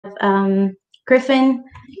Griffin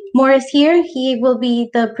Morris here. He will be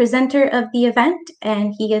the presenter of the event,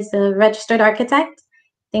 and he is a registered architect.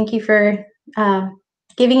 Thank you for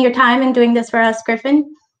giving your time and doing this for us,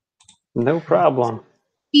 Griffin. No problem.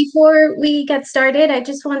 Before we get started, I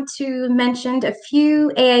just want to mention a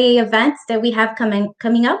few AIA events that we have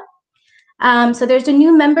coming up. So there's a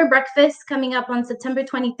new member breakfast coming up on September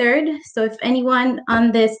 23rd. So if anyone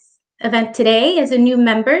on this event today is a new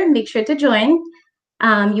member, make sure to join.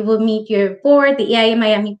 You will meet your board, the AIA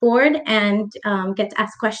Miami board, and get to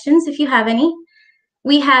ask questions if you have any.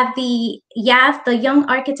 We have the YAF, the Young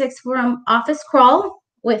Architects Forum office crawl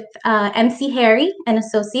with MC Harry and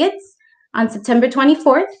Associates on September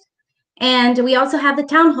 24th. And we also have the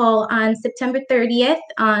town hall on September 30th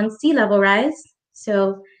on sea level rise.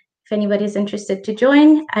 So if anybody's interested to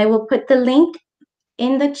join, I will put the link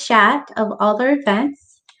in the chat of all our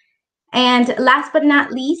events. And last but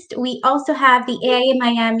not least, we also have the AIA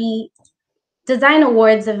Miami Design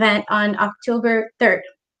Awards event on October 3rd.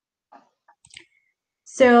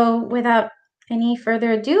 So without any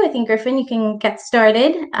further ado, I think, Griffin, you can get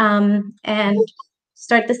started and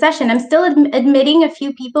start the session. I'm still admitting a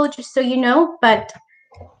few people, just so you know, but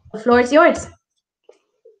the floor is yours.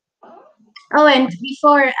 Oh, and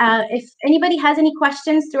before, if anybody has any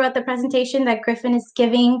questions throughout the presentation that Griffin is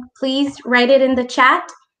giving, please write it in the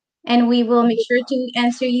chat, and we will make sure to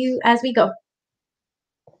answer you as we go.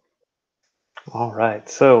 All right,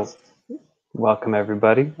 so welcome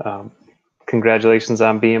everybody. Congratulations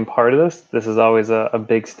on being part of this. This is always a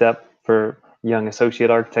big step for young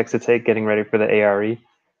associate architects to take, getting ready for the ARE.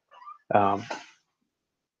 I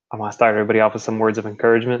want to start everybody off with some words of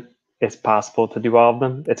encouragement. It's possible to do all of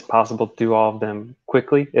them. It's possible to do all of them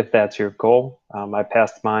quickly if that's your goal. I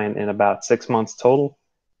passed mine in about 6 months total,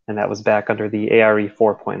 and that was back under the ARE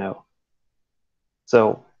 4.0.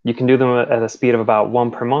 So you can do them at a speed of about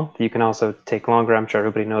 1 per month. You can also take longer. I'm sure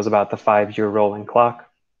everybody knows about the 5-year rolling clock.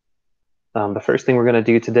 The first thing we're going to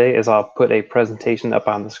do today is I'll put a presentation up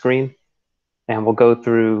on the screen, and we'll go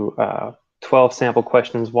through 12 sample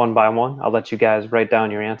questions one by one. I'll let you guys write down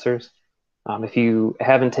your answers. If you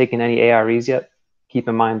haven't taken any AREs yet, keep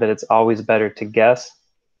in mind that it's always better to guess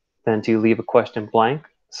than to leave a question blank.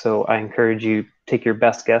 So I encourage you take your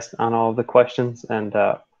best guess on all of the questions. And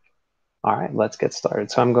all right, let's get started.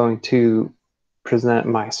 So I'm going to present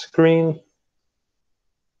my screen.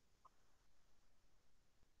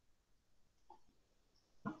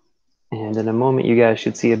 And in a moment, you guys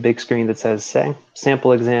should see a big screen that says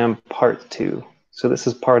Sample Exam Part 2. So this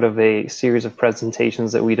is part of a series of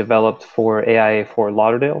presentations that we developed for AIA for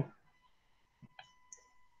Lauderdale.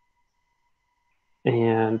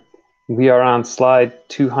 And we are on slide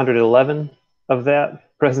 211 of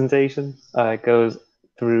that presentation. It goes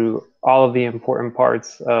through all of the important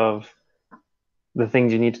parts of the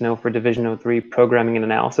things you need to know for Division 03 programming and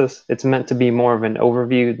analysis. It's meant to be more of an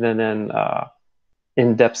overview than an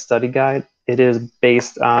in-depth study guide. It is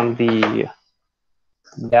based on the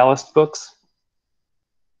ballast books,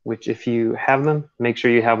 which if you have them, make sure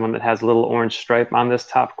you have one that has a little orange stripe on this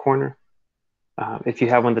top corner. If you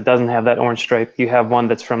have one that doesn't have that orange stripe, you have one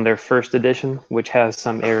that's from their first edition, which has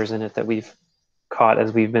some errors in it that we've caught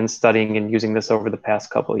as we've been studying and using this over the past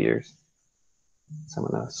couple of years. So I'm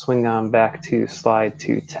going to swing on back to slide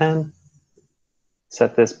 210,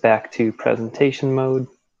 set this back to presentation mode.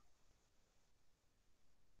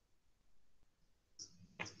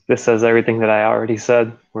 This says everything that I already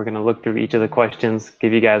said. We're going to look through each of the questions,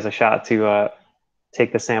 give you guys a shot to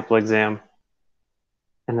take the sample exam,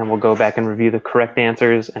 and then we'll go back and review the correct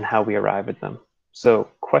answers and how we arrive at them. So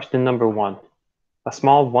question number 1. A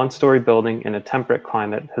small one-story building in a temperate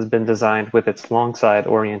climate has been designed with its long side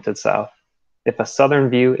oriented south. If a southern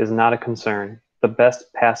view is not a concern, the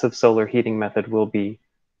best passive solar heating method will be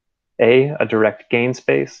A, a direct gain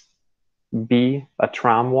space, B, a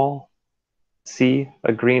tram wall, C,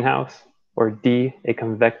 a greenhouse, or D, a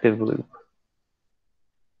convective loop.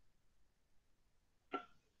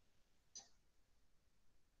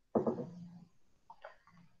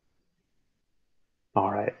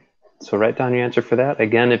 All right, so write down your answer for that.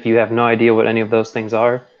 Again, if you have no idea what any of those things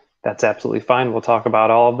are, that's absolutely fine. We'll talk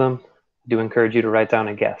about all of them. I do encourage you to write down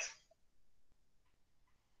a guess.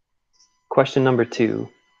 Question number 2.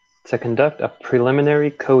 To conduct a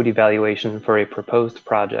preliminary code evaluation for a proposed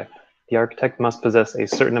project, the architect must possess a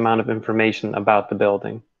certain amount of information about the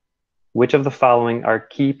building. Which of the following are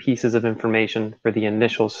key pieces of information for the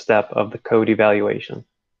initial step of the code evaluation?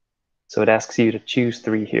 So it asks you to choose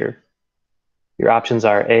 3 here. Your options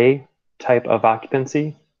are A, type of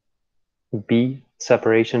occupancy, B,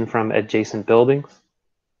 separation from adjacent buildings,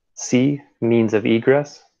 C, means of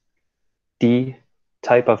egress, D,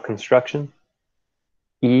 type of construction,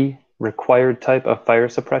 E, required type of fire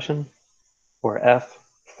suppression, or F,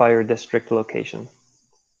 fire district location.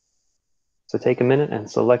 So take a minute and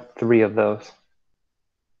select 3 of those.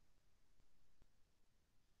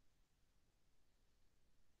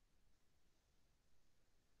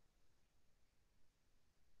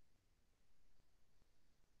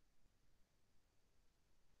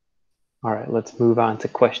 All right, let's move on to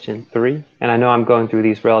question 3. And I know I'm going through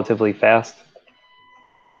these relatively fast.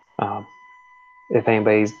 If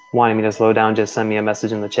anybody's wanting me to slow down, just send me a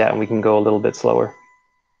message in the chat and we can go a little bit slower.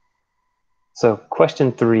 So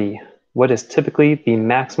question 3, what is typically the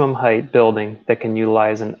maximum height building that can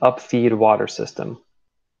utilize an upfeed water system?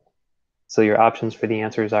 So your options for the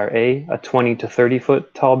answers are A, a 20 to 30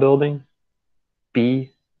 foot tall building,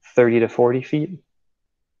 B, 30 to 40 feet,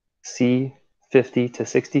 C, 50 to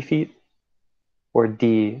 60 feet, or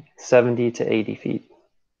D, 70 to 80 feet.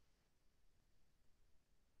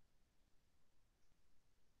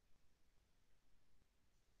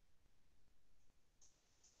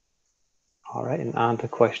 All right, and on to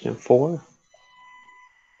question 4.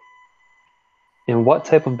 In what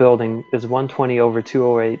type of building is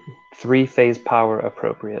 120/208 3-phase power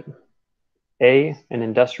appropriate? A, an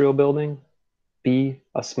industrial building, B,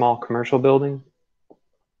 a small commercial building,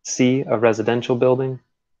 C, a residential building,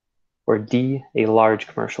 or D, a large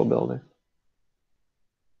commercial building?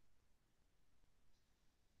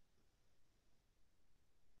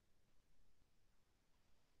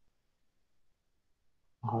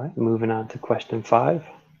 All right, moving on to question 5.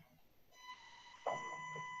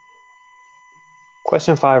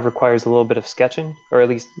 Question 5 requires a little bit of sketching, or at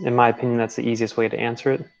least in my opinion, that's the easiest way to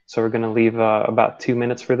answer it. So we're going to leave about 2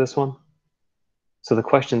 minutes for this one. So the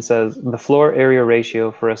question says, the floor area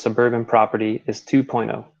ratio for a suburban property is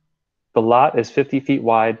 2.0. The lot is 50 feet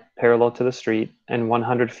wide, parallel to the street, and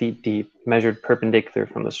 100 feet deep, measured perpendicular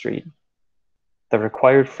from the street. The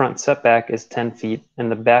required front setback is 10 feet,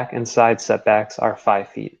 and the back and side setbacks are 5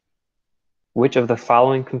 feet. Which of the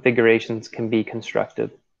following configurations can be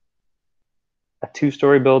constructed? A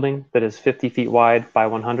 2-story building that is 50 feet wide by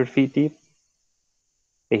 100 feet deep,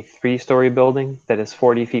 a 3-story building that is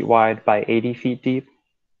 40 feet wide by 80 feet deep,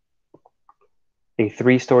 a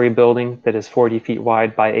 3-story building that is 40 feet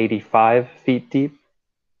wide by 85 feet deep,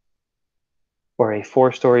 or a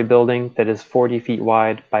 4-story building that is 40 feet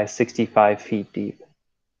wide by 65 feet deep.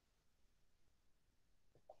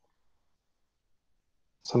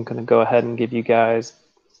 So I'm going to go ahead and give you guys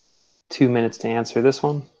 2 minutes to answer this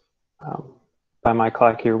one. By my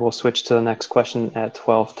clock here, we'll switch to the next question at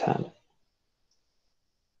 12:10.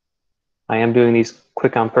 I am doing these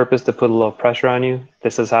quick on purpose to put a little pressure on you.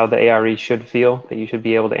 This is how the ARE should feel, that you should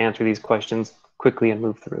be able to answer these questions quickly and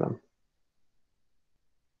move through them.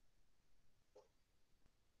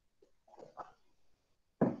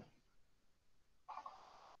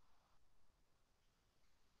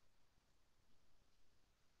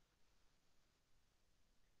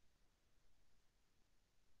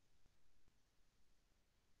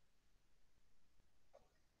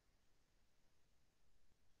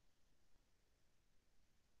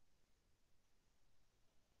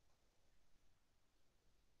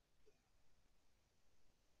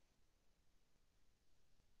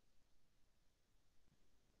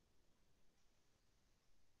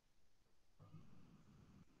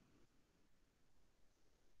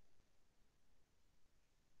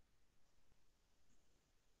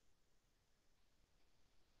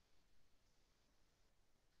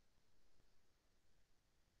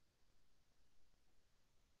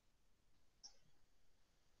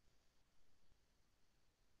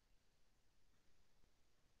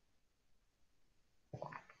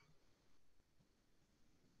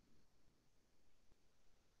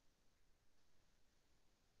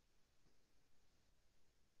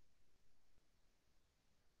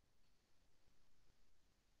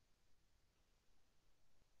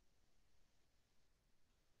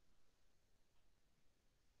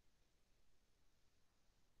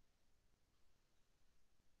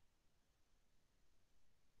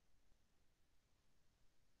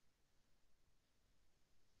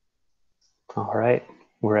 All right,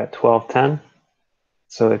 we're at 12:10.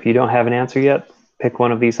 So if you don't have an answer yet, pick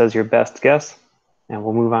one of these as your best guess, and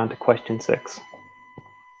we'll move on to question 6.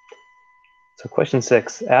 So question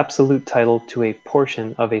 6, absolute title to a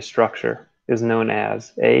portion of a structure is known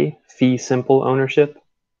as A, fee simple ownership,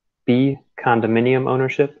 B, condominium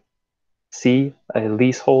ownership, C, a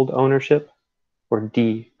leasehold ownership, or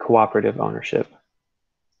D, cooperative ownership.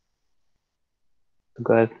 So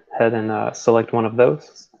go ahead and select one of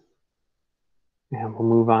those. And we'll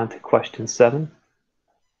move on to question 7.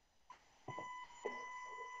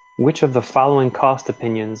 Which of the following cost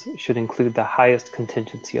opinions should include the highest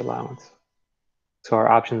contingency allowance? So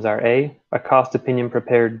our options are A, a cost opinion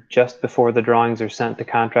prepared just before the drawings are sent to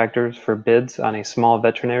contractors for bids on a small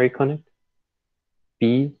veterinary clinic.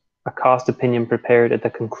 B, a cost opinion prepared at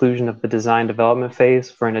the conclusion of the design development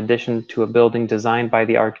phase for an addition to a building designed by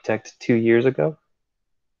the architect 2 years ago.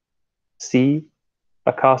 C,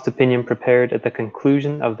 a cost opinion prepared at the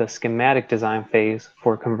conclusion of the schematic design phase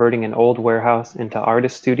for converting an old warehouse into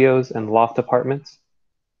artist studios and loft apartments.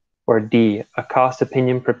 Or D, a cost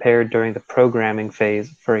opinion prepared during the programming phase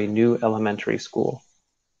for a new elementary school.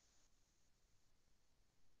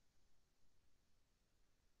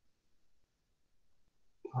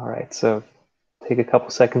 All right, so take a couple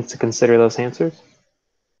seconds to consider those answers.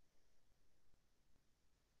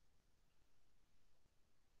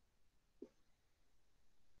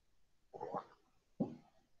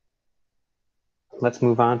 Let's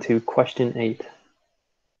move on to question 8.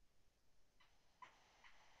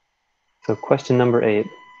 So question number 8,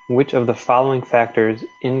 which of the following factors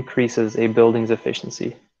increases a building's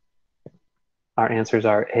efficiency? Our answers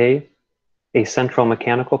are A, central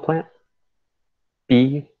mechanical plant,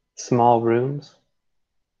 B, small rooms,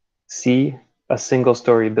 C, a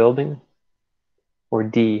single-story building, or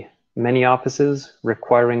D, many offices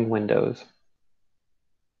requiring windows.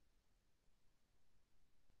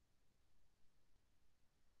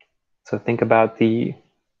 So think about the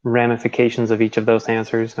ramifications of each of those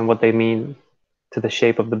answers and what they mean to the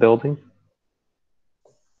shape of the building.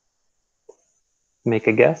 Make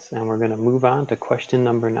a guess, and we're going to move on to question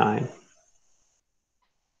number 9.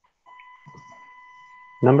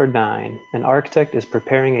 Number 9, an architect is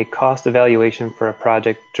preparing a cost evaluation for a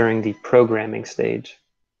project during the programming stage.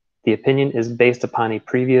 The opinion is based upon a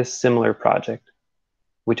previous similar project.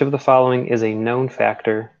 Which of the following is a known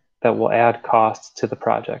factor that will add costs to the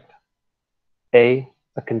project? A,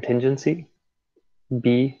 a contingency,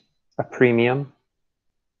 B, a premium,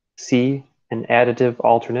 C, an additive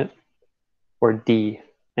alternate, or D,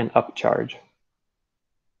 an upcharge?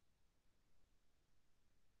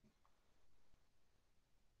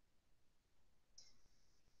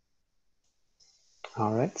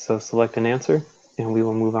 All right, so select an answer, and we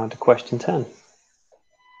will move on to question 10.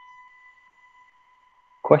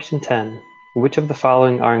 Question 10, which of the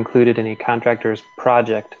following are included in a contractor's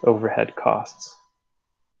project overhead costs?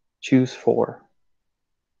 Choose 4.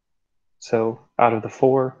 So out of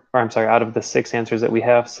the 6 answers that we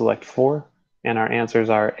have, select 4, and our answers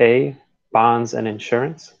are A, bonds and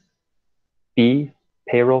insurance, B,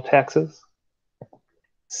 payroll taxes,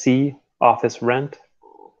 C, office rent,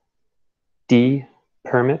 D,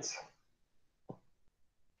 permits,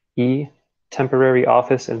 E, temporary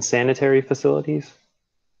office and sanitary facilities,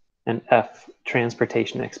 and F,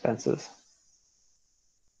 transportation expenses.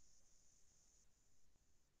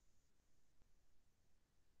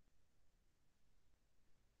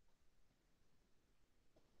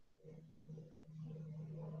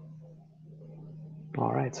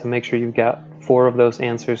 All right, so make sure you've got 4 of those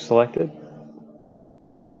answers selected.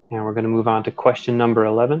 And we're going to move on to question number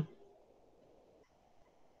 11.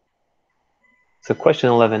 So question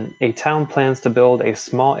 11, a town plans to build a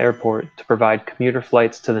small airport to provide commuter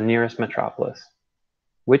flights to the nearest metropolis.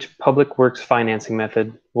 Which public works financing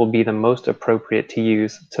method will be the most appropriate to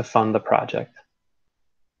use to fund the project?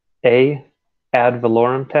 A, ad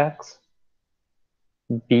valorem tax,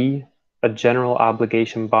 B, a general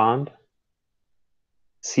obligation bond,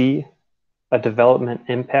 C, a development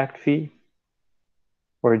impact fee,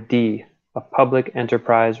 or D, a public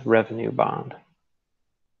enterprise revenue bond?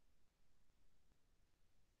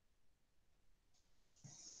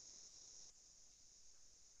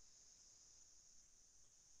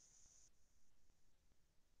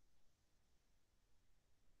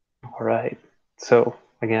 All right, so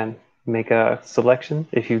again, make a selection.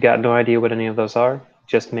 If you've got no idea what any of those are,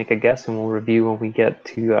 just make a guess and we'll review when we get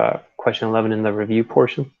to question 11 in the review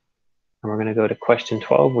portion. And we're going to go to question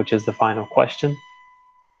 12, which is the final question.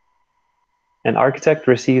 An architect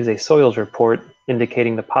receives a soils report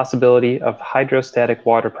indicating the possibility of hydrostatic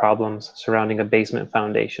water problems surrounding a basement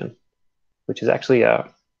foundation, which is actually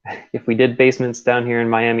if we did basements down here in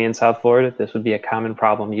Miami and South Florida, this would be a common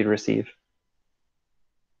problem you'd receive.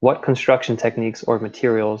 What construction techniques or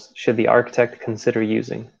materials should the architect consider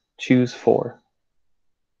using? Choose 4.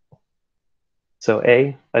 So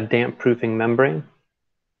A, a damp proofing membrane,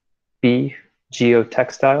 B,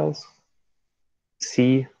 geotextiles,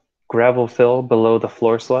 C, gravel fill below the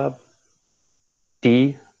floor slab,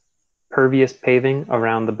 D, pervious paving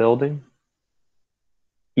around the building,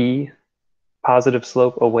 E, positive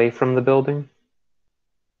slope away from the building,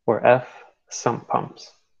 or F, sump pumps.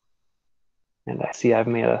 And I see I've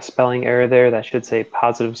made a spelling error there. That should say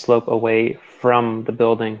positive slope away from the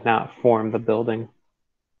building, not form the building.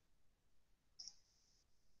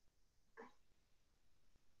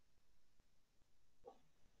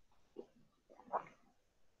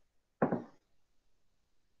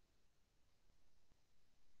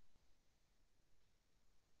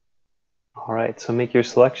 All right, so make your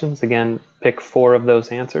selections. Again, pick 4 of those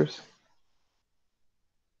answers.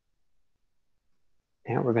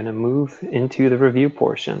 And we're going to move into the review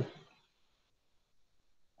portion.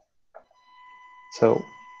 So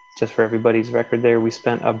just for everybody's record there, we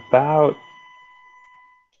spent about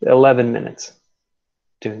 11 minutes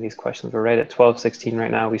doing these questions. We're right at 12:16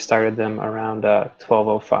 right now. We started them around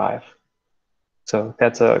 12:05. So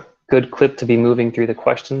that's a good clip to be moving through the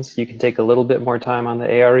questions. You can take a little bit more time on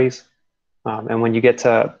the AREs. And when you get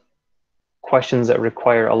to questions that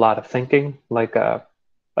require a lot of thinking, like a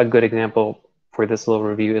good example for this little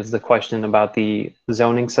review is the question about the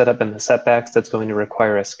zoning setup and the setbacks that's going to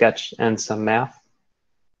require a sketch and some math.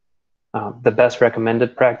 The best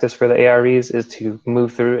recommended practice for the AREs is to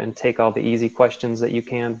move through and take all the easy questions that you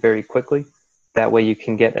can very quickly. That way you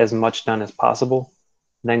can get as much done as possible,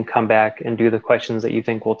 then come back and do the questions that you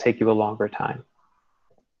think will take you a longer time.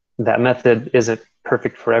 That method isn't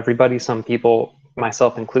perfect for everybody. Some people,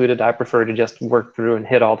 myself included, I prefer to just work through and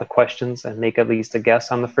hit all the questions and make at least a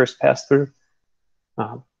guess on the first pass through.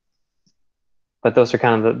 But those are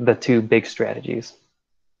kind of the 2 big strategies.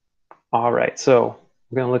 All right, so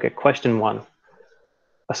we're going to look at question 1.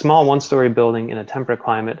 A small 1-story building in a temperate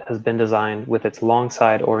climate has been designed with its long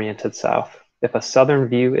side oriented south. If a southern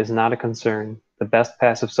view is not a concern, the best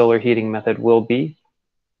passive solar heating method will be,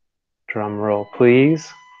 drum roll please.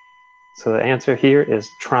 So the answer here is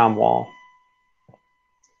tram wall.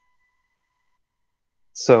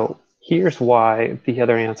 So here's why the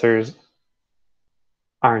other answers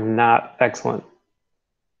are not excellent.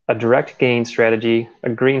 A direct gain strategy, a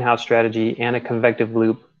greenhouse strategy, and a convective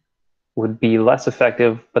loop would be less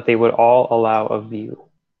effective, but they would all allow a view.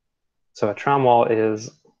 So a tram wall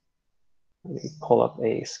is, let me pull up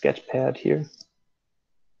a sketch pad here.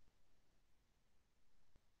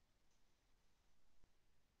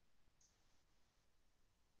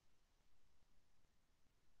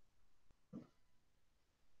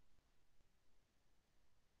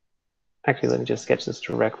 Actually, let me just sketch this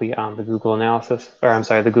directly on the Google analysis, or I'm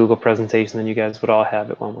sorry, the Google presentation, then you guys would all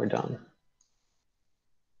have it when we're done.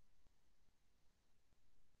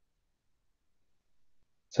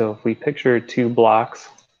 So if we picture 2 blocks,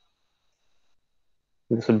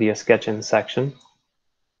 this would be a sketch in section.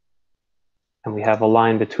 And we have a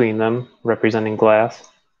line between them representing glass.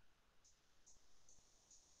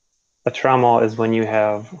 A tram wall is when you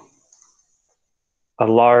have a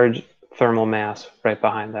large thermal mass right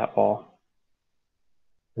behind that wall.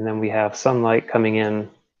 And then we have sunlight coming in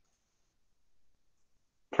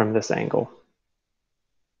from this angle.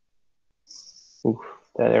 Oof,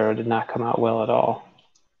 that arrow did not come out well at all.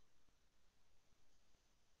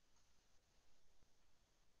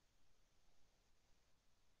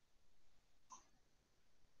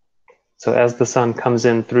 So as the sun comes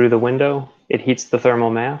in through the window, it heats the thermal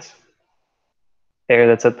mass. Air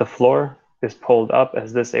that's at the floor is pulled up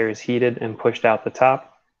as this air is heated and pushed out the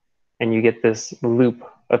top. And you get this loop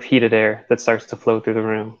of heated air that starts to flow through the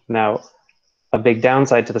room. Now, a big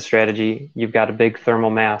downside to the strategy, you've got a big thermal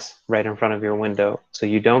mass right in front of your window. So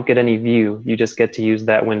you don't get any view, you just get to use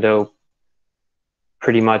that window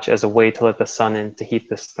pretty much as a way to let the sun in to heat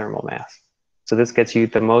this thermal mass. So this gets you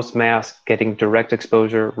the most mass getting direct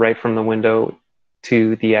exposure right from the window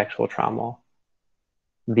to the actual tram wall.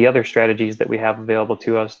 The other strategies that we have available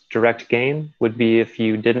to us, direct gain, would be if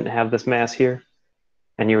you didn't have this mass here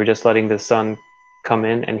and you were just letting the sun come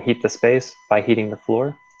in and heat the space by heating the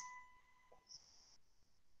floor.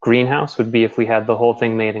 Greenhouse would be if we had the whole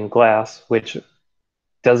thing made in glass, which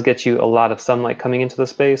does get you a lot of sunlight coming into the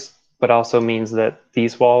space, but also means that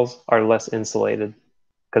these walls are less insulated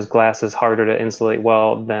because glass is harder to insulate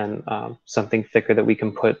well than something thicker that we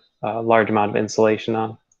can put a large amount of insulation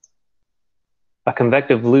on. A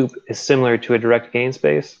convective loop is similar to a direct gain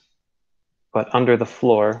space, but under the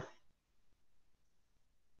floor,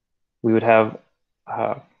 we would have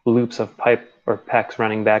loops of pipe or PEX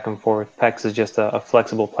running back and forth. PEX is just a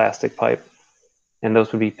flexible plastic pipe, and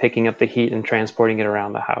those would be picking up the heat and transporting it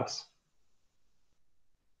around the house.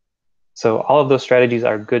 So all of those strategies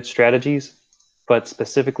are good strategies, but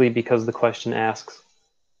specifically because the question asks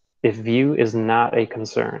if view is not a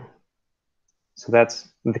concern. So that's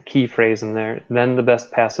the key phrase in there. Then the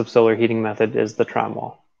best passive solar heating method is the tram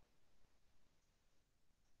wall.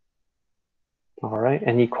 All right,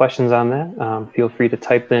 any questions on that? Feel free to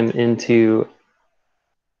type them into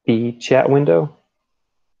the chat window.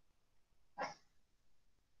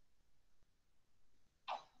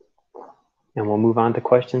 And we'll move on to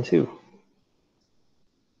question 2.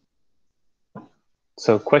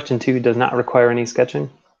 So question 2 does not require any sketching.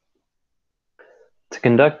 To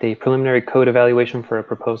conduct a preliminary code evaluation for a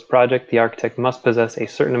proposed project, the architect must possess a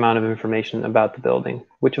certain amount of information about the building.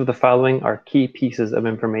 Which of the following are key pieces of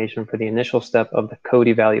information for the initial step of the code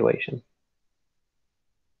evaluation?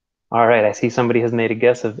 All right, I see somebody has made a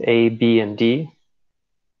guess of A, B, and D.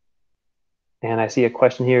 And I see a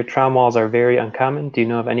question here. Trom walls are very uncommon. Do you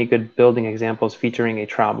know of any good building examples featuring a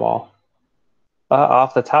trom wall?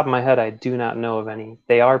 Off the top of my head, I do not know of any.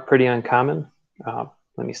 They are pretty uncommon.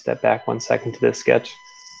 Let me step back 1 second to this sketch.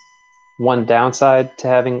 One downside to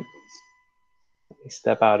having, let me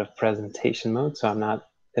step out of presentation mode so I'm not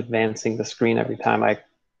advancing the screen every time I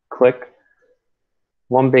click.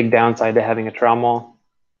 One big downside to having a trom wall,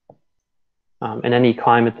 in any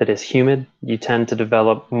climate that is humid, you tend to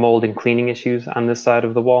develop mold and cleaning issues on this side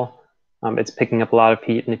of the wall. It's picking up a lot of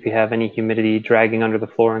heat, and if you have any humidity dragging under the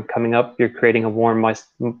floor and coming up, you're creating a warm, moist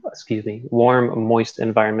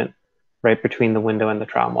environment right between the window and the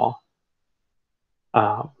trom wall.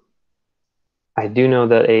 I do know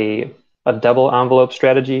that a double envelope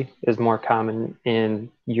strategy is more common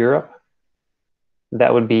in Europe.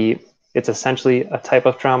 That would be, it's essentially a type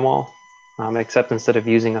of trom wall, except instead of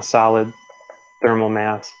using a solid thermal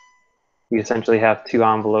mass, you essentially have 2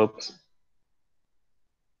 envelopes,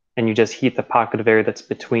 and you just heat the pocket of air that's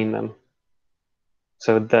between them.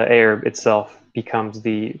 So the air itself becomes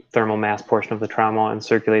the thermal mass portion of the trom wall and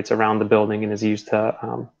circulates around the building and is used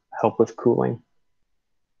to help with cooling.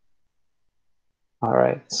 All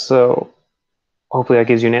right, so hopefully that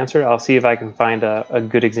gives you an answer. I'll see if I can find a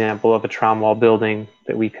good example of a trom wall building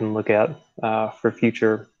that we can look at for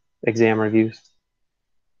future exam reviews.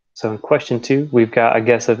 So in question 2, we've got a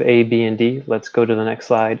guess of A, B, and D. Let's go to the next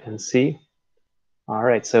slide and see. All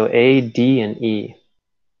right, so A, D, and E.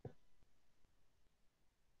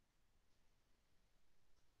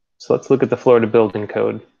 So let's look at the Florida Building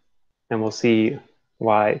Code, and we'll see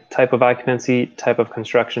why type of occupancy, type of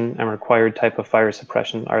construction, and required type of fire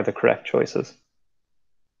suppression are the correct choices.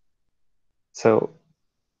 So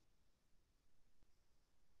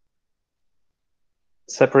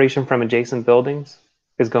separation from adjacent buildings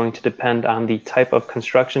is going to depend on the type of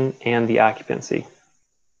construction and the occupancy.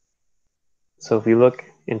 So if we look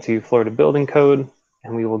into Florida Building Code,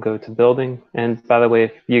 and we will go to building. And by the way,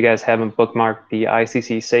 if you guys haven't bookmarked the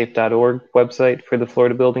iccsafe.org website for the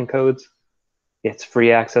Florida Building Codes, it's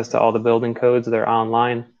free access to all the building codes. They're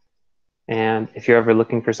online. And if you're ever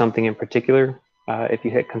looking for something in particular, if you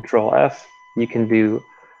hit Control F, you can do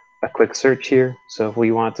a quick search here. So if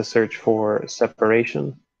we want to search for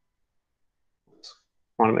separation,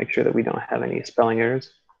 I want to make sure that we don't have any spelling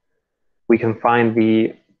errors. We can find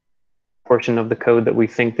the portion of the code that we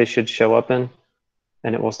think this should show up in,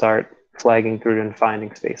 and it will start flagging through and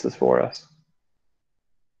finding spaces for us.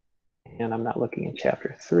 And I'm not looking in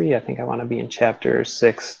chapter 3. I think I want to be in chapter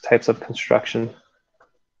 6, types of construction.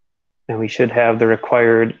 And we should have the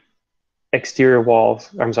required exterior walls,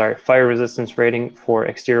 I'm sorry, fire resistance rating for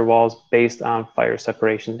exterior walls based on fire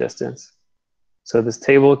separation distance. So this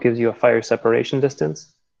table gives you a fire separation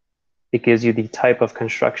distance. It gives you the type of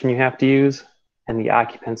construction you have to use and the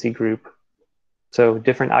occupancy group. So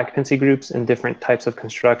different occupancy groups and different types of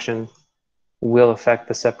construction will affect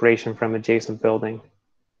the separation from adjacent building.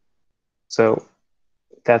 So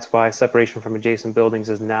that's why separation from adjacent buildings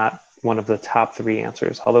is not one of the top 3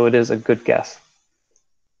 answers, although it is a good guess.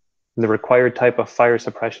 The required type of fire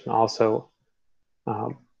suppression also,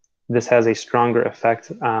 this has a stronger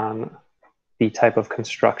effect on the type of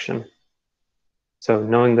construction. So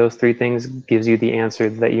knowing those 3 things gives you the answer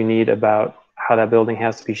that you need about how that building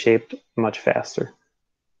has to be shaped much faster.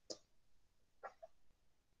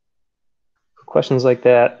 For questions like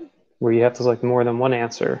that, where you have to select more than one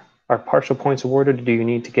answer, are partial points awarded, or do you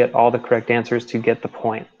need to get all the correct answers to get the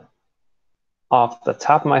point? Off the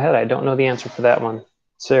top of my head, I don't know the answer for that one.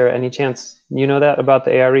 Sarah, any chance you know that about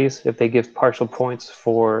the AREs, if they give partial points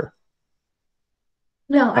for?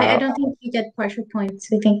 No, I don't think you get partial points.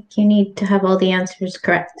 I think you need to have all the answers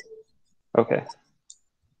correct. Okay.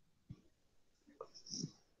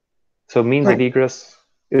 So means Right. of egress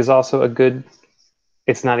is also a good,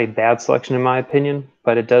 it's not a bad selection in my opinion,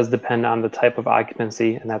 but it does depend on the type of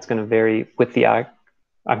occupancy, and that's going to vary with the,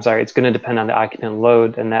 it's going to depend on the occupant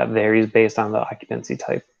load, and that varies based on the occupancy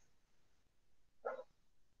type.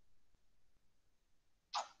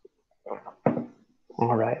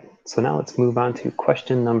 All right, so now let's move on to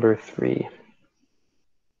question number 3.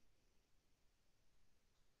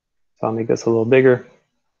 So I'll make this a little bigger.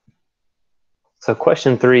 So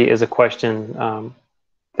question 3 is a question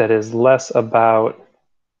that is less about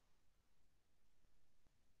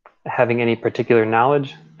having any particular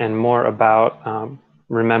knowledge and more about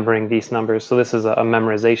remembering these numbers. So this is a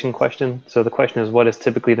memorization question. So the question is, what is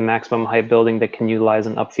typically the maximum height building that can utilize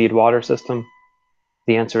an upfeed water system?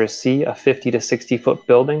 The answer is C, a 50 to 60 foot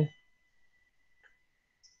building.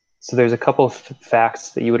 So there's a couple of facts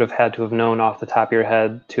that you would have had to have known off the top of your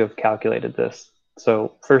head to have calculated this.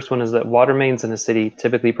 So first one is that water mains in a city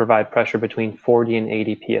typically provide pressure between 40 and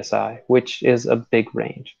 80 psi, which is a big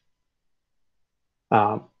range.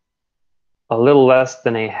 A little less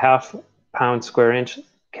than a half pound square inch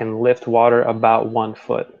can lift water about 1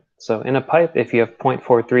 foot. So in a pipe, if you have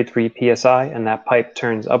 0.433 psi and that pipe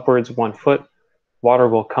turns upwards 1 foot, water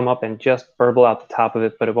will come up and just burble out the top of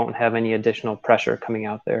it, but it won't have any additional pressure coming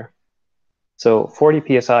out there. So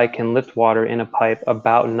 40 psi can lift water in a pipe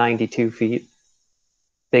about 92 feet.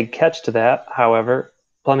 Big catch to that, however,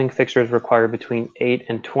 plumbing fixtures require between 8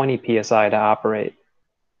 and 20 psi to operate.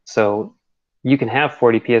 So you can have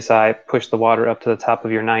 40 psi push the water up to the top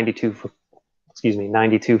of your 92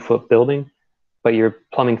 foot building, but your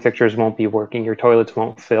plumbing fixtures won't be working, your toilets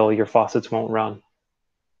won't fill, your faucets won't run.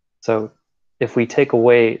 So if we take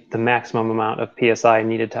away the maximum amount of psi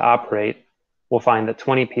needed to operate, we'll find that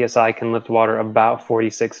 20 psi can lift water about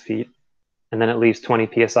 46 feet, and then it leaves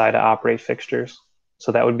 20 psi to operate fixtures.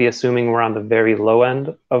 So that would be assuming we're on the very low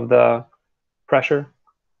end of the pressure.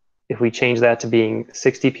 If we change that to being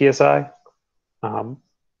 60 psi,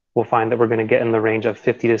 we'll find that we're going to get in the range of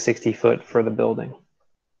 50 to 60 foot for the building.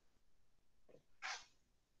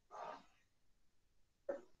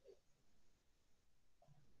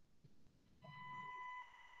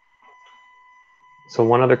 So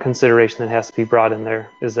one other consideration that has to be brought in there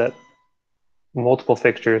is that multiple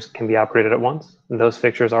fixtures can be operated at once. And those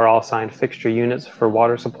fixtures are all assigned fixture units for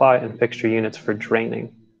water supply and fixture units for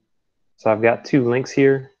draining. So I've got 2 links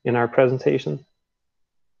here in our presentation.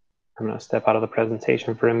 I'm going to step out of the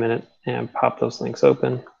presentation for a minute and pop those links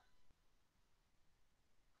open.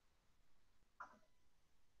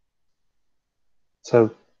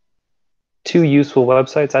 So 2 useful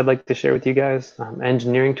websites I'd like to share with you guys.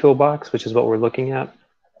 Engineering Toolbox, which is what we're looking at,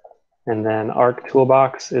 and then Arc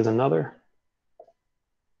Toolbox is another.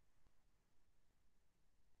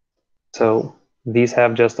 So these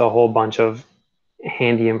have just a whole bunch of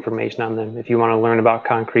handy information on them. If you want to learn about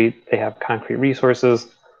concrete, they have concrete resources.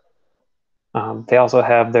 They also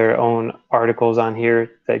have their own articles on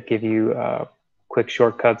here that give you quick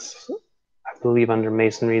shortcuts. I believe under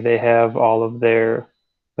masonry, they have all of their,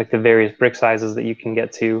 like the various brick sizes that you can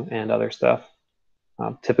get to and other stuff.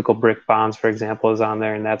 Typical brick bonds, for example, is on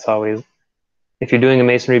there, and that's always, if you're doing a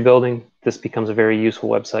masonry building, this becomes a very useful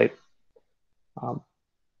website.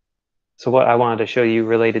 So what I wanted to show you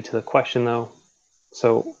related to the question though,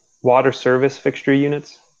 so water service fixture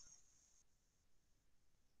units,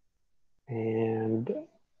 and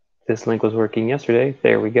this link was working yesterday,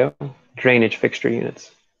 there we go, drainage fixture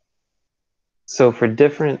units. So for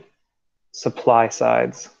different supply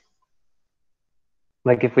sides,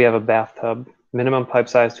 like if we have a bathtub, minimum pipe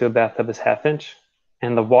size to a bathtub is 1/2 inch,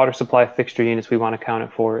 and the water supply fixture units we want to count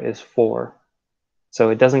it for is 4. So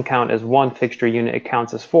it doesn't count as 1 fixture unit, it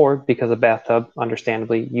counts as 4 because a bathtub,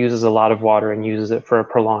 understandably, uses a lot of water and uses it for a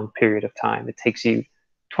prolonged period of time. It takes you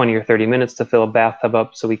 20 or 30 minutes to fill a bathtub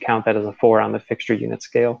up, so we count that as a 4 on the fixture unit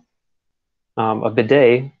scale. A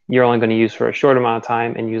bidet, you're only going to use for a short amount of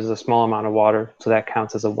time and uses a small amount of water, so that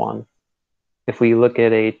counts as a 1. If we look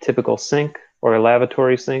at a typical sink or a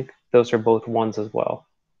lavatory sink, those are both 1s as well.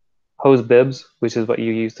 Hose bibs, which is what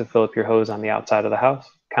you use to fill up your hose on the outside of the house,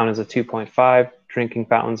 count as a 2.5. Drinking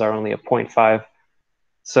fountains are only a 0.5.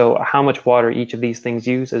 So how much water each of these things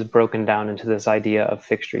use is broken down into this idea of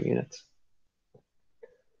fixture units.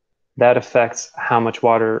 That affects how much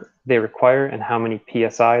water they require and how many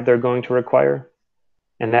psi they're going to require.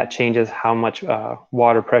 And that changes how much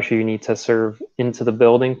water pressure you need to serve into the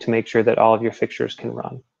building to make sure that all of your fixtures can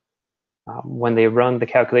run. When they run the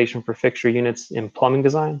calculation for fixture units in plumbing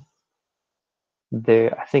design,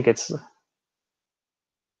 I think it's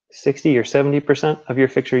 60 or 70% of your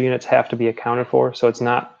fixture units have to be accounted for. So it's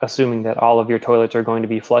not assuming that all of your toilets are going to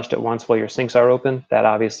be flushed at once while your sinks are open. That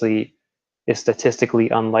obviously is statistically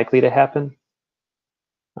unlikely to happen.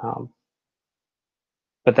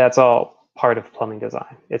 But that's all part of plumbing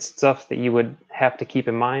design. It's stuff that you would have to keep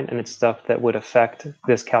in mind, and it's stuff that would affect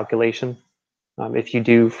this calculation. If you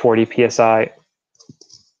do 40 psi,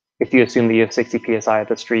 if you assume that you have 60 psi at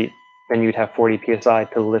the street, then you'd have 40 psi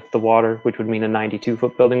to lift the water, which would mean a 92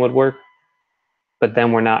 foot building would work. But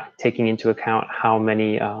then we're not taking into account how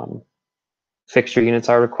many fixture units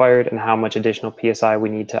are required and how much additional PSI we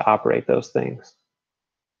need to operate those things.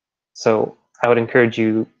 So I would encourage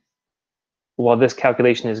you, while this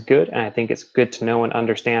calculation is good, and I think it's good to know and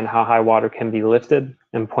understand how high water can be lifted,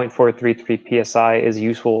 and 0.433 PSI is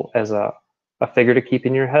useful as a figure to keep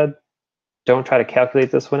in your head, don't try to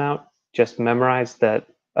calculate this one out. Just memorize that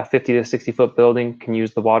a 50 to 60 foot building can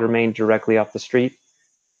use the water main directly off the street.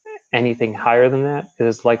 Anything higher than that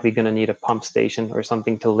is likely going to need a pump station or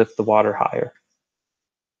something to lift the water higher.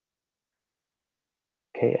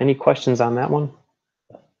 Okay, any questions on that one?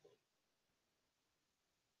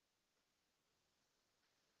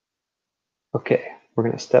 Okay, we're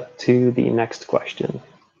going to step to the next question.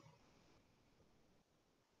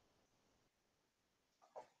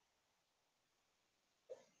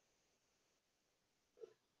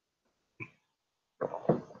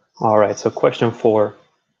 All right, so question 4.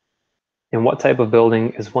 In what type of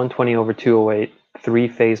building is 120/208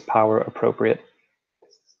 three-phase power appropriate?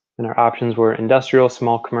 And our options were industrial,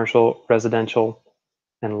 small commercial, residential,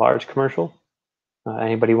 and large commercial.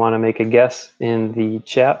 Anybody want to make a guess in the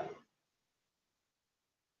chat?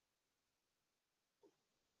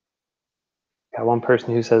 Got one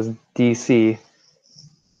person who says DC.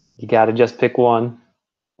 You got to just pick one.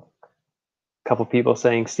 A couple people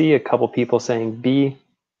saying C, a couple people saying B.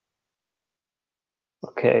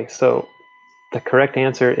 Okay, so the correct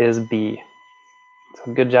answer is B.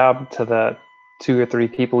 So good job to the 2 or 3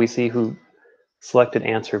 people we see who selected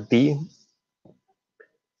answer B.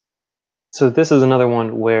 So this is another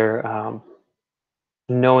one where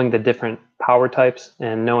knowing the different power types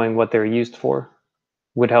and knowing what they're used for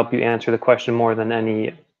would help you answer the question more than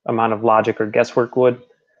any amount of logic or guesswork would.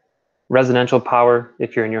 Residential power,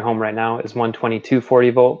 if you're in your home right now, is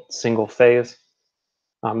 120/240 volt, single phase.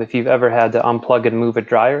 If you've ever had to unplug and move a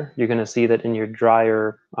dryer, you're going to see that in your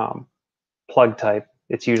dryer plug type,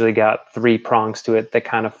 it's usually got 3 prongs to it that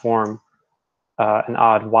kind of form an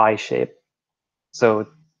odd Y shape. So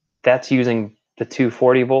that's using the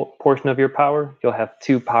 240 volt portion of your power. You'll have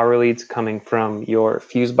 2 power leads coming from your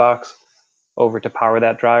fuse box over to power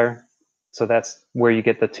that dryer. So that's where you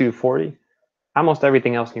get the 240. Almost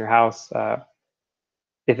everything else in your house,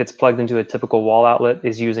 if it's plugged into a typical wall outlet,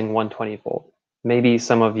 is using 120 volt. Maybe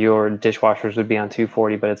some of your dishwashers would be on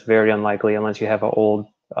 240, but it's very unlikely unless you have an old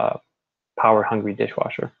power-hungry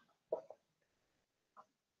dishwasher.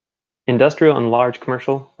 Industrial and large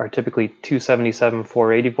commercial are typically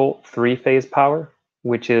 277/480 volt, 3-phase power,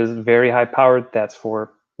 which is very high powered. That's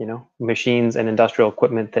for machines and industrial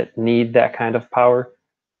equipment that need that kind of power.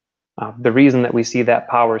 The reason that we see that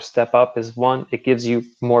power step up is, one, it gives you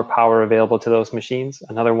more power available to those machines.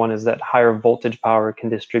 Another one is that higher voltage power can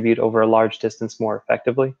distribute over a large distance more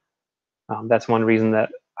effectively. That's one reason that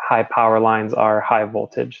high power lines are high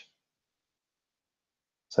voltage.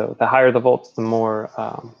 So the higher the volts, the more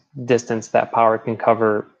distance that power can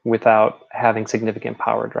cover without having significant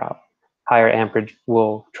power drop. Higher amperage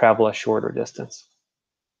will travel a shorter distance.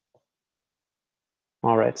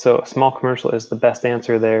 All right, so small commercial is the best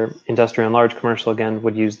answer there. Industrial and large commercial, again,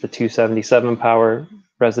 would use the 277 power.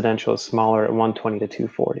 Residential is smaller at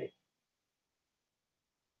 120/240.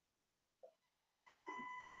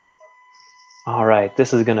 All right,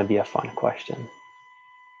 this is going to be a fun question.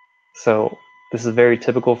 So this is very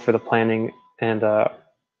typical for the planning and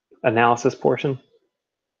analysis portion.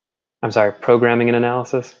 I'm sorry, programming and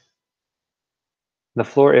analysis. The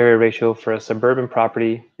floor area ratio for a suburban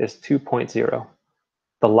property is 2.0.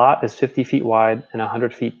 The lot is 50 feet wide and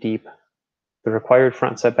 100 feet deep. The required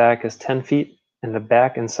front setback is 10 feet, and the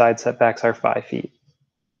back and side setbacks are 5 feet.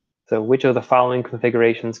 So which of the following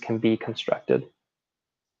configurations can be constructed?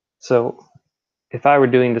 So if I were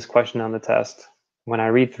doing this question on the test, when I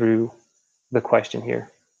read through the question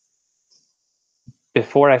here,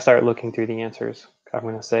 before I start looking through the answers, I'm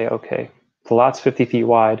going to say, okay, the lot's 50 feet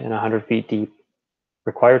wide and 100 feet deep.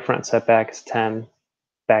 Required front setback is 10.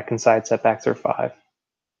 Back and side setbacks are 5.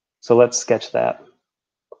 So let's sketch that.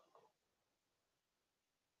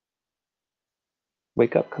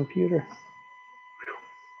 Wake up, computer.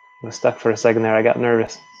 I was stuck for a second there. I got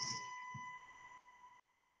nervous.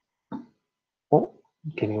 Oh,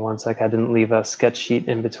 give me one sec. I didn't leave a sketch sheet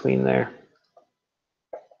in between there.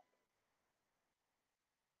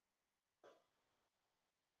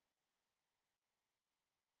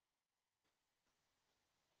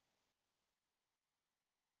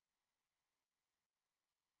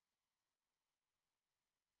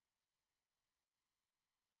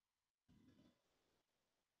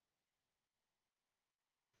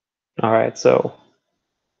 All right, so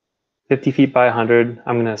 50 feet by 100.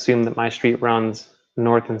 I'm going to assume that my street runs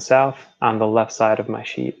north and south on the left side of my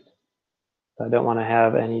sheet. I don't want to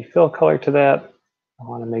have any fill color to that. I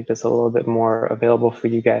want to make this a little bit more available for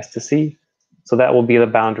you guys to see. So that will be the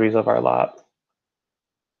boundaries of our lot.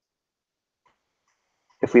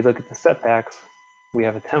 If we look at the setbacks, we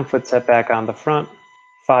have a 10-foot setback on the front,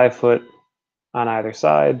 5 foot on either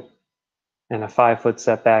side, and a 5-foot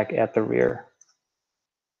setback at the rear.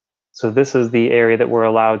 So this is the area that we're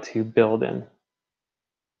allowed to build in.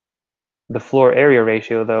 The floor area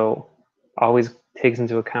ratio, though, always takes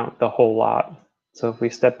into account the whole lot. So if we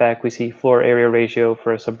step back, we see floor area ratio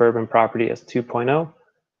for a suburban property is 2.0.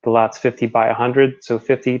 The lot's 50 by 100, so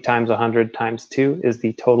 50 times 100 times 2 is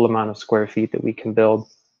the total amount of square feet that we can build.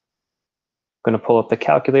 I'm going to pull up the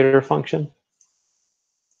calculator function.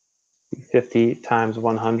 50 times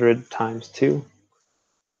 100 times 2,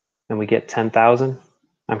 and we get 10,000.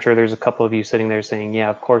 I'm sure there's a couple of you sitting there saying, yeah,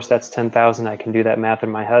 of course that's 10,000. I can do that math in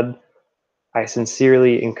my head. I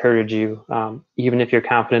sincerely encourage you, even if you're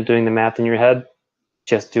confident doing the math in your head,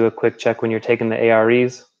 just do a quick check when you're taking the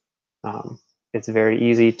AREs. It's very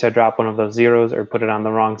easy to drop one of those zeros or put it on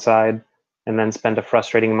the wrong side and then spend a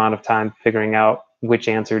frustrating amount of time figuring out which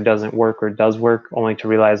answer doesn't work or does work, only to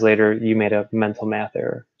realize later you made a mental math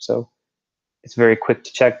error. So it's very quick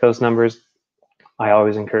to check those numbers. I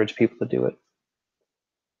always encourage people to do it.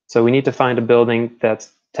 So we need to find a building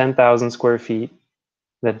that's 10,000 square feet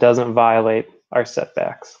that doesn't violate our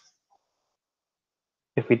setbacks.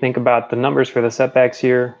 If we think about the numbers for the setbacks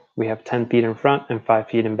here, we have 10 feet in front and 5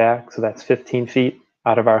 feet in back. So that's 15 feet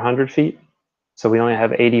out of our 100 feet. So we only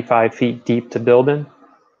have 85 feet deep to build in.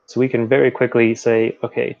 So we can very quickly say,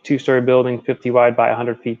 okay, 2-story building, 50 wide by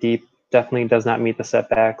 100 feet deep, definitely does not meet the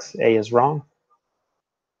setbacks. A is wrong.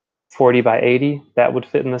 40 by 80, that would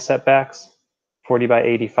fit in the setbacks. 40 by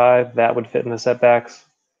 85, that would fit in the setbacks.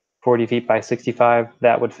 40 feet by 65,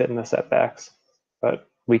 that would fit in the setbacks. But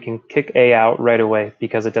we can kick A out right away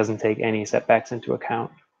because it doesn't take any setbacks into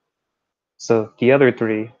account. So the other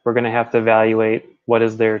three, we're going to have to evaluate what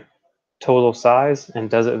is their total size and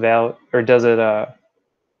does it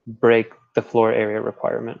break the floor area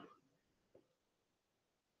requirement.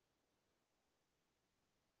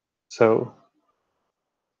 So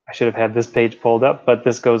I should have had this page pulled up, but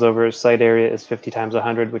this goes over site area is 50 times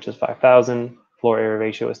 100, which is 5,000. Floor area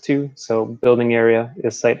ratio is 2. So building area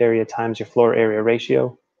is site area times your floor area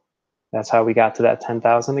ratio. That's how we got to that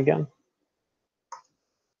 10,000 again.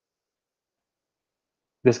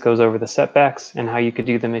 This goes over the setbacks and how you could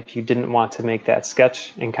do them if you didn't want to make that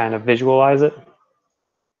sketch and kind of visualize it.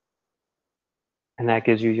 And that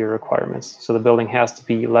gives you your requirements. So the building has to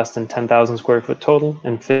be less than 10,000 square foot total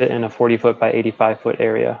and fit in a 40 foot by 85 foot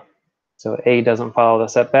area. So A doesn't follow the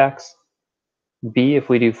setbacks. B, if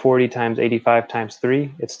we do 40 times 85 times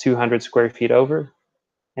 3, it's 200 square feet over.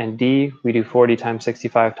 And D, we do 40 times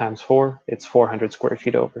 65 times 4, it's 400 square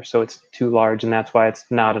feet over. So it's too large, and that's why it's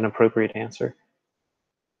not an appropriate answer.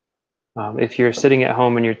 If you're sitting at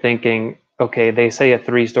home and you're thinking, okay, they say a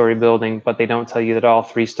 3-story building, but they don't tell you that all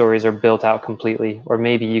 3 stories are built out completely, or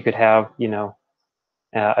maybe you could have,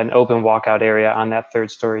 an open walkout area on that 3rd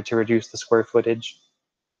story to reduce the square footage.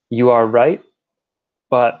 You are right,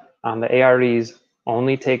 but on the AREs,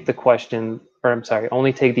 only take the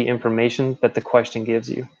information that the question gives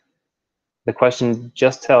you. The question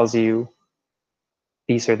just tells you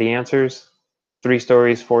these are the answers: 3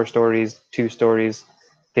 stories, 4 stories, 2 stories.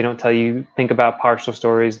 They don't tell you think about partial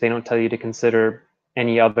stories. They don't tell you to consider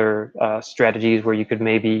any other strategies where you could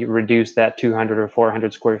maybe reduce that 200 or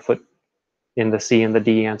 400 square foot in the C and the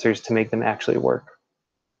D answers to make them actually work.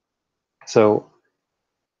 So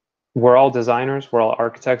we're all designers, we're all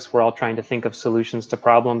architects, we're all trying to think of solutions to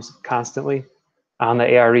problems constantly. On the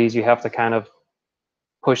AREs, you have to kind of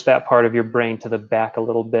push that part of your brain to the back a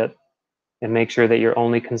little bit and make sure that you're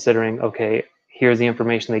only considering, okay, here's the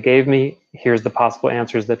information they gave me, here's the possible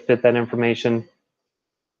answers that fit that information,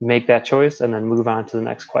 make that choice, and then move on to the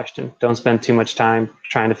next question. Don't spend too much time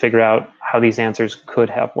trying to figure out how these answers could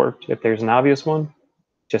have worked. If there's an obvious one,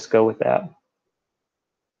 just go with that.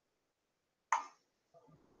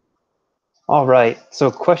 All right,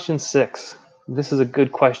 so question 6. This is a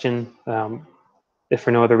good question. If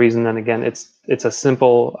for no other reason, then again, it's a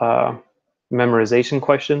simple memorization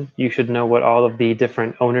question. You should know what all of the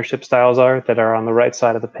different ownership styles are that are on the right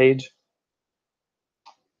side of the page.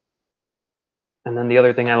 And then the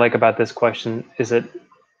other thing I like about this question is it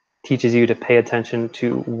teaches you to pay attention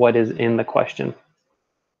to what is in the question.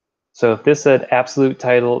 So if this said absolute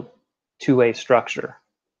title to a structure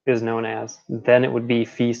is known as, then it would be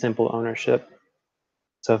fee simple ownership.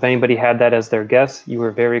 So if anybody had that as their guess, you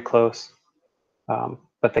were very close.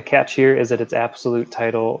 But the catch here is that it's absolute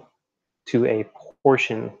title to a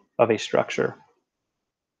portion of a structure.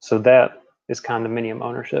 So that is condominium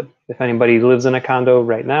ownership. If anybody lives in a condo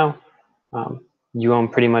right now, you own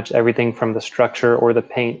pretty much everything from the structure or the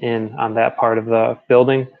paint in on that part of the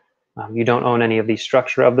building. You don't own any of the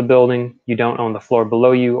structure of the building. You don't own the floor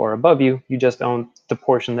below you or above you. You just own the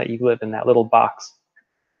portion that you live in, that little box.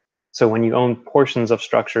 So when you own portions of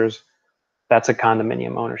structures, that's a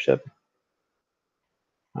condominium ownership.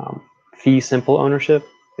 Fee simple ownership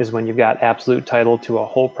is when you've got absolute title to a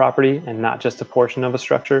whole property and not just a portion of a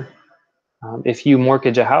structure. If you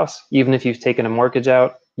mortgage a house, even if you've taken a mortgage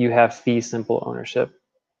out, you have fee simple ownership.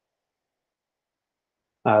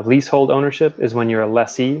 Leasehold ownership is when you're a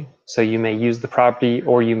lessee, so you may use the property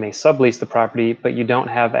or you may sublease the property, but you don't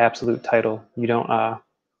have absolute title. You don't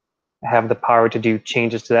have the power to do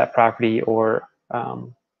changes to that property or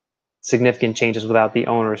significant changes without the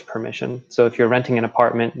owner's permission. So if you're renting an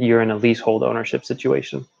apartment, you're in a leasehold ownership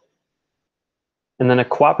situation. And then a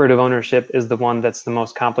cooperative ownership is the one that's the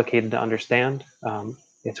most complicated to understand.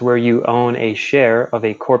 It's where you own a share of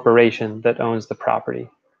a corporation that owns the property.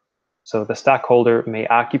 So the stockholder may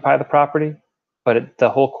occupy the property, but the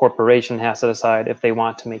whole corporation has to decide if they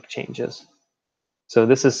want to make changes. So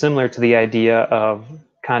this is similar to the idea of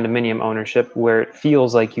condominium ownership, where it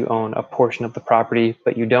feels like you own a portion of the property,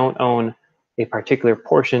 but you don't own a particular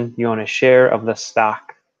portion, you own a share of the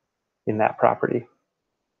stock in that property.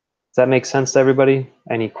 Does that make sense to everybody?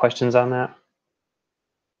 Any questions on that?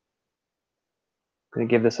 I'm going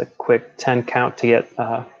to give this a quick 10 count to get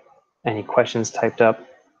any questions typed up.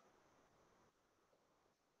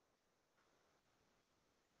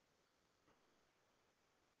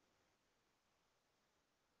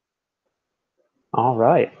 All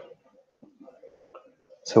right.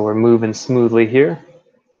 So we're moving smoothly here.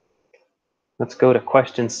 Let's go to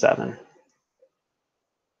question 7.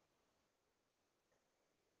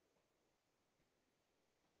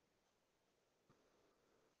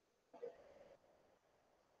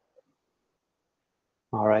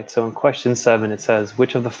 All right, so in question 7, it says,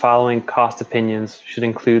 which of the following cost opinions should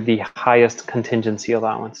include the highest contingency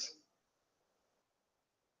allowance?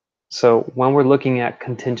 So when we're looking at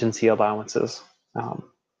contingency allowances,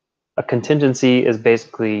 a contingency is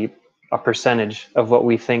basically a percentage of what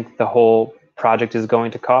we think the whole project is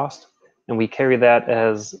going to cost, and we carry that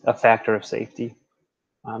as a factor of safety.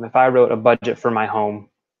 If I wrote a budget for my home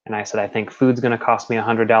and I said, I think food's going to cost me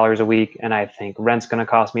 $100 a week, and I think rent's going to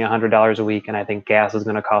cost me $100 a week, and I think gas is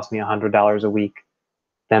going to cost me $100 a week,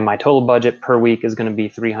 then my total budget per week is going to be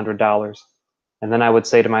 $300. And then I would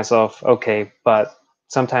say to myself, okay, but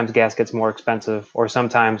sometimes gas gets more expensive, or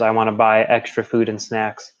sometimes I want to buy extra food and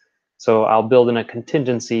snacks. So I'll build in a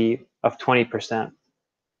contingency of 20%.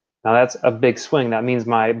 Now that's a big swing. That means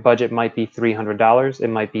my budget might be $300, it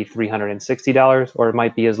might be $360, or it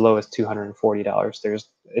might be as low as $240. There's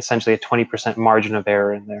essentially a 20% margin of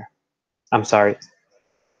error in there. I'm sorry.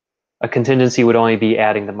 A contingency would only be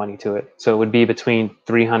adding the money to it. So it would be between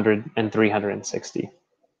 300 and 360.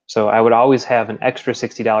 So I would always have an extra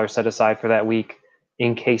 $60 set aside for that week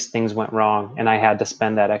in case things went wrong and I had to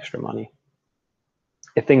spend that extra money.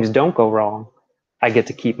 If things don't go wrong, I get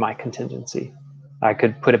to keep my contingency. I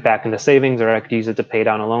could put it back into savings, or I could use it to pay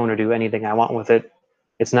down a loan or do anything I want with it.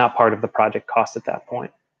 It's not part of the project cost at that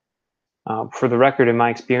point. For the record, in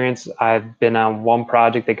my experience, I've been on one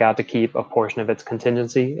project that got to keep a portion of its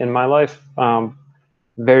contingency in my life.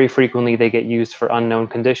 Very frequently, they get used for unknown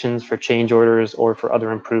conditions, for change orders, or for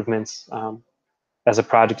other improvements as a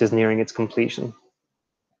project is nearing its completion.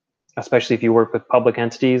 Especially if you work with public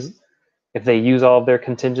entities, if they use all of their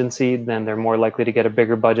contingency, then they're more likely to get a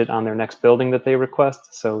bigger budget on their next building that they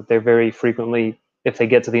request. So they're very frequently, if they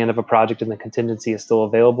get to the end of a project and the contingency is still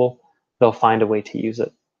available, they'll find a way to use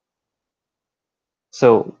it.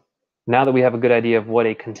 So now that we have a good idea of what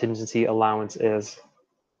a contingency allowance is,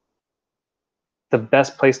 the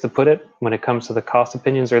best place to put it when it comes to the cost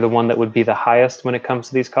opinions, or the one that would be the highest when it comes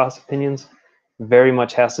to these cost opinions, very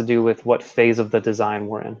much has to do with what phase of the design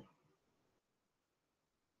we're in.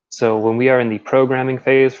 So when we are in the programming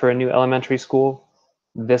phase for a new elementary school,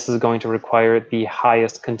 this is going to require the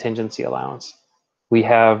highest contingency allowance. We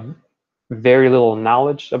have very little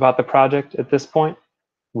knowledge about the project at this point.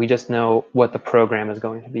 We just know what the program is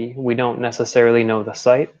going to be. We don't necessarily know the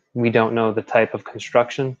site. We don't know the type of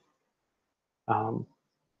construction. And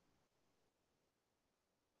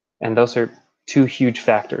those are two huge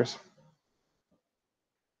factors.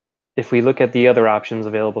 If we look at the other options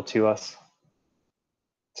available to us,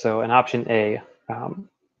 so in option A,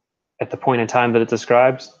 at the point in time that it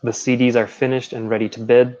describes, the CDs are finished and ready to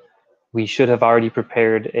bid. We should have already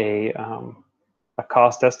prepared a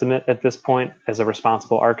cost estimate at this point as a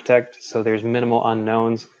responsible architect. So there's minimal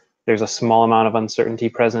unknowns. There's a small amount of uncertainty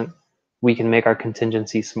present. we can make our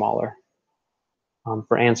contingency smaller.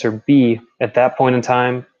 For answer B, at that point in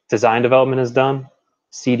time, design development is done.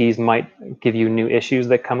 CDs might give you new issues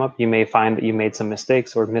that come up. You may find that you made some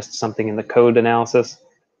mistakes or missed something in the code analysis.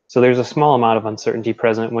 So there's a small amount of uncertainty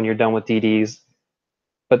present when you're done with DDs,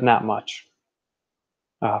 but not much.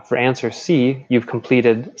 For answer C, you've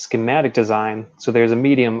completed schematic design, so there's a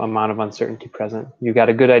medium amount of uncertainty present. You've got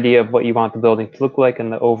a good idea of what you want the building to look like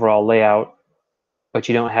and the overall layout, but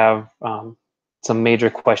you don't have some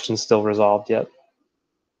major questions still resolved yet.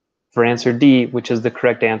 For answer D, which is the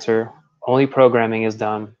correct answer, only programming is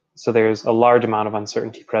done, so there's a large amount of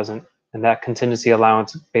uncertainty present, and that contingency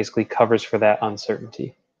allowance basically covers for that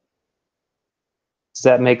uncertainty. Does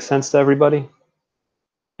that make sense to everybody?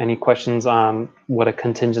 Any questions on what a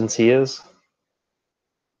contingency is?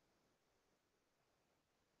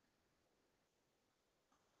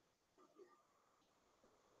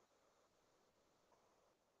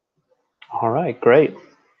 All right, great.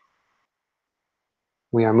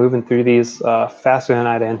 We are moving through these faster than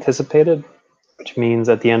I'd anticipated, which means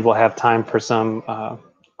at the end we'll have time for some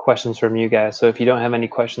questions from you guys. So if you don't have any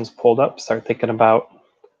questions pulled up, start thinking about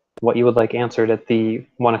what you would like answered at the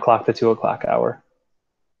 1 o'clock to 2 o'clock hour.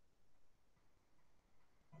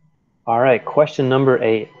 All right, question number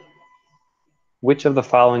 8. Which of the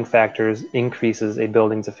following factors increases a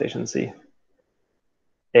building's efficiency?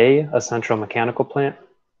 A central mechanical plant.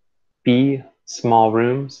 B, small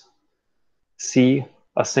rooms. C,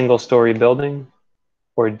 a single-story building.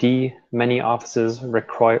 Or D, many offices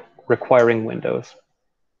requiring windows.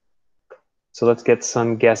 So let's get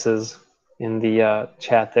some guesses in the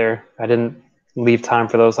chat there. I didn't leave time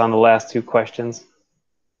for those on the last 2 questions.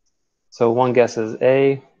 So one guess is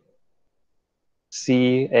A,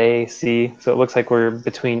 C, A, C. So it looks like we're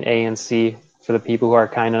between A and C for the people who are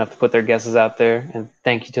kind enough to put their guesses out there. And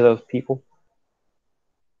thank you to those people.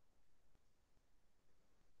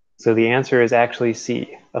 So the answer is actually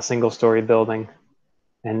C, a single-story building.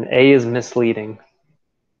 And A is misleading.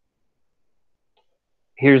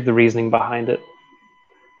 Here's the reasoning behind it.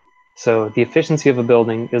 So the efficiency of a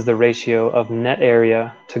building is the ratio of net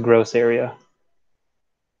area to gross area.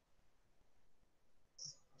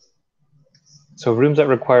 So rooms that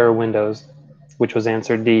require windows, which was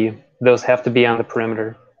answer D, those have to be on the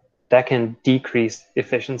perimeter. That can decrease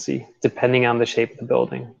efficiency depending on the shape of the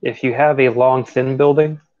building. If you have a long, thin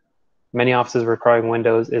building, many offices requiring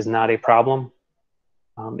windows is not a problem.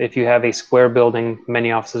 If you have a square building,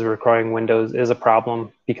 many offices requiring windows is a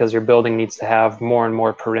problem because your building needs to have more and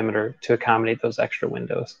more perimeter to accommodate those extra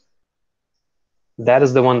windows. That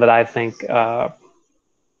is the one that I think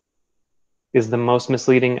is the most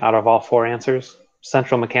misleading out of all 4 answers.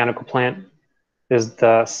 Central mechanical plant is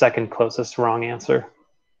the second closest wrong answer.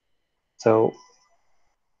 So,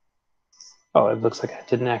 oh, it looks like I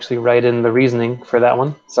didn't actually write in the reasoning for that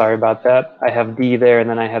one. Sorry about that. I have D there and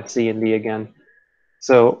then I have C and D again.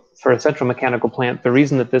 So for a central mechanical plant, the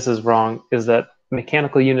reason that this is wrong is that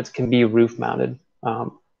mechanical units can be roof mounted.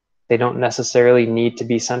 They don't necessarily need to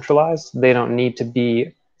be centralized. They don't need to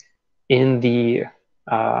be in the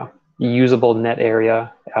usable net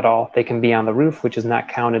area at all. They can be on the roof, which is not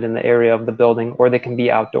counted in the area of the building, or they can be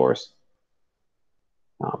outdoors.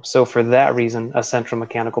 So for that reason, a central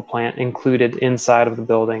mechanical plant included inside of the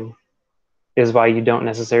building is why you don't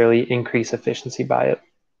necessarily increase efficiency by it.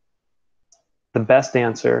 The best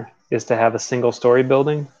answer is to have a single-story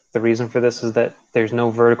building. The reason for this is that there's no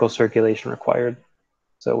vertical circulation required.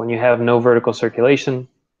 So when you have no vertical circulation,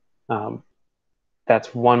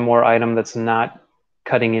 that's one more item that's not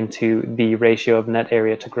cutting into the ratio of net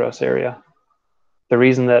area to gross area. The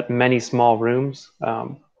reason that many small rooms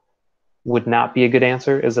would not be a good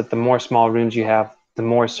answer is that the more small rooms you have, the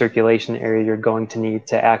more circulation area you're going to need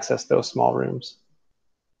to access those small rooms.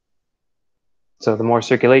 So the more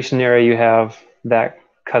circulation area you have, that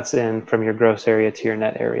cuts in from your gross area to your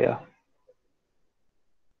net area.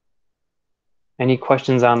 Any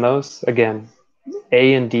questions on those? Again,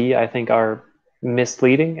 A and D I think are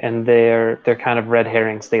misleading and they're kind of red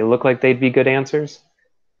herrings. They look like they'd be good answers,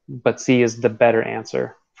 but C is the better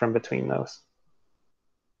answer from between those.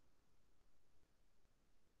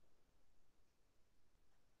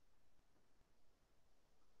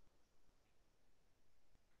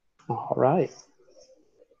 All right.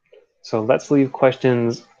 So let's leave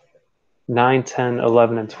questions 9, 10,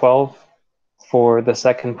 11, and 12 for the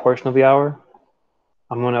second portion of the hour.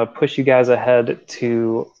 I'm going to push you guys ahead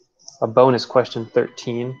to a bonus question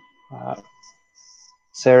 13.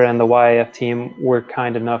 Sarah and the YAF team were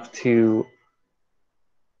kind enough to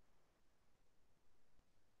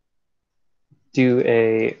do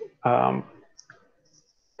a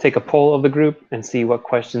take a poll of the group and see what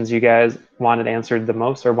questions you guys wanted answered the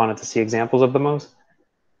most or wanted to see examples of the most.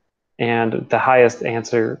 And the highest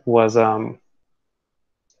answer was how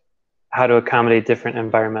to accommodate different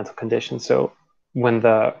environmental conditions. So when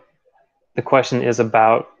the question is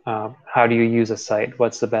about how do you use a site,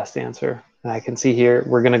 what's the best answer? And I can see here,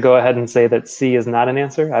 we're going to go ahead and say that C is not an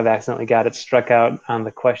answer. I've accidentally got it struck out on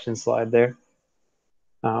the question slide there.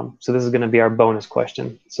 So this is going to be our bonus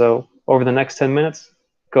question. So over the next 10 minutes,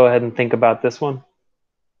 go ahead and think about this one.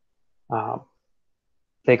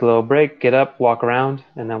 Take a little break, get up, walk around,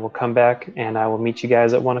 and then we'll come back and I will meet you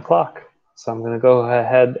guys at 1 o'clock. So I'm going to go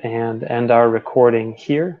ahead and end our recording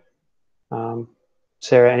here.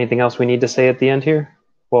 Sarah, anything else we need to say at the end here?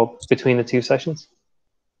 Well, between the two sessions?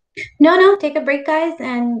 No, take a break, guys,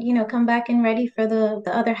 and come back and ready for the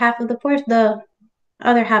other half of the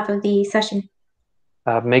other half of the session.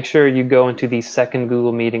 Make sure you go into the second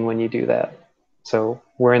Google meeting when you do that. So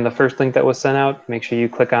we're in the first link that was sent out. Make sure you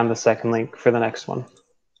click on the second link for the next one.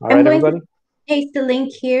 All right, everybody? I'm going to paste the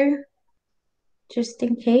link here, just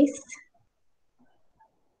in case,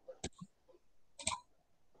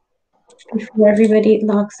 before everybody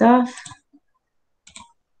logs off.